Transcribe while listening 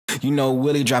You know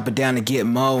Willie drop it down to get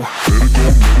mo. I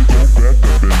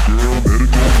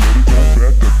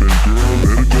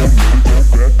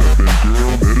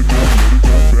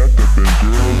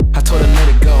told her let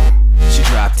it go, she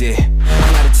dropped it.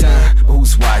 I'm out of time, but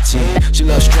who's watching? She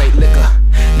loves straight liquor,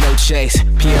 no chase,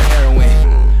 pure heroin.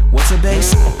 What's her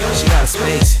base? She got a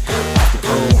space. Off the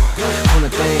pole, on the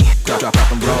thing, drop,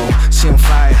 rock and roll. She on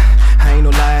fire, I ain't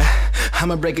no lie.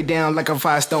 I'ma break it down like a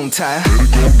Firestone tire. Let it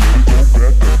go,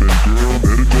 back that thing, girl.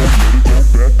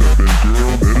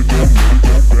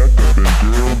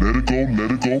 Let it go, back that thing, girl.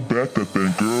 Let it go, back that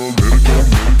thing, girl. Let it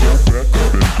go,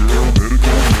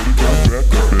 back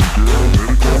that thing,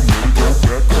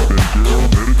 girl.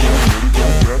 Let it go,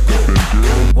 back that thing,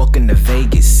 girl. Welcome to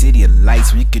Vegas, city of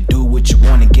lights, where you can do what you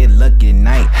want and get lucky at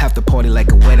night. Have to party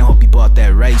like a wedding, hope you bought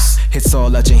that rice. Hits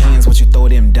all out your hands once you throw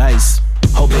them dice.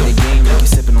 Whole play the game like you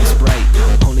sipping on Sprite.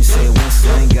 Only say it once, so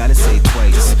I ain't gotta say it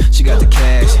twice. She got the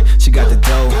cash, she got the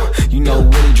dough. You know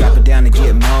Willie drop it down to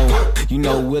get mo. You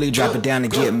know Willie drop it down to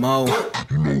get mo.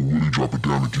 You know Willie drop it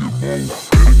down to get mo.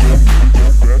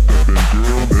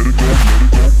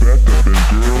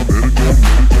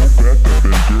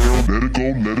 Let it go, back that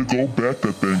thing, girl. Let it go, back that thing, girl. Let it go, back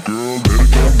that thing, girl. Let it go, back that thing, girl. Let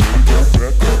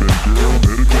it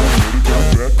go,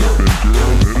 back that thing, girl. Let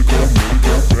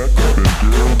it go, back that thing,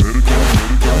 girl. Let it go,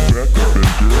 back that thing,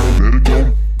 girl. Let it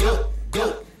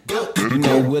go. You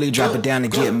know Willie drop it down to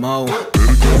get mo. Let it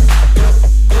go.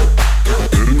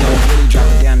 You know Willie drop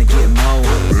it down to get mo.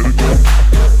 Let it go.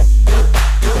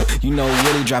 You know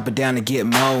Willie drop it down to get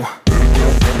mo. You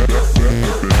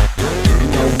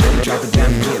know Willie drop it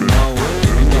down to get mo. You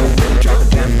know Willie drop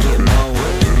it down to get mo. You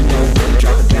know Willie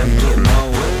drop it down to get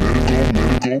mo. Let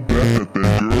it go, back that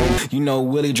thing, girl. You know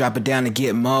Willie drop it down to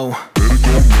get mo. Let it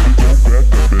go, back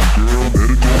that thing, girl. Let it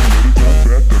go, back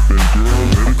that thing, girl. Let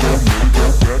it go,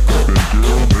 back that thing, girl.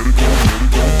 Let it go,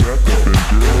 back that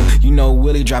thing, girl. You know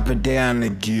Willie drop it down to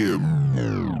get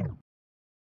mo.